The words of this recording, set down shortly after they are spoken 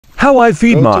How I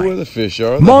feed Go to my where the fish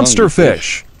are. The monster hungry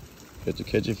fish.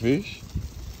 Catch a fish.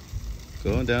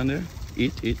 Go on down there.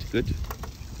 Eat. Good.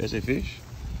 Catch a fish.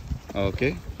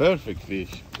 Okay. Perfect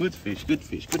fish. Good fish.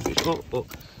 Oh.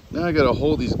 Now I gotta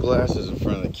hold these glasses in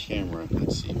front of the camera.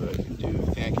 Let's see what I can do.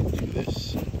 I think I can do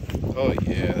this. Oh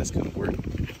yeah, that's gonna work.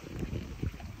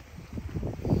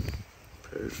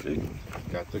 Perfect.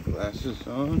 Got the glasses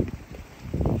on.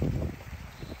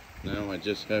 Now I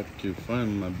just have to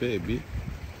find my baby.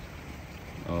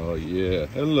 Oh yeah.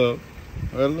 Hello,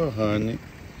 honey.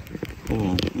 Hold on,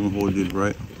 I'm gonna hold it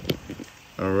right.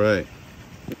 All right.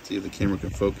 Let's see if the camera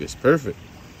can focus. Perfect.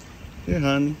 Here,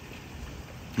 honey.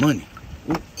 Money.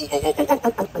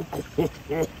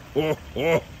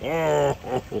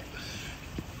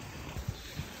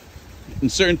 In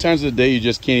certain times of the day, you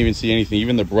just can't even see anything,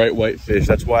 even the bright white fish.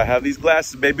 That's why I have these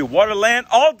glasses, baby. Waterland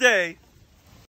all day.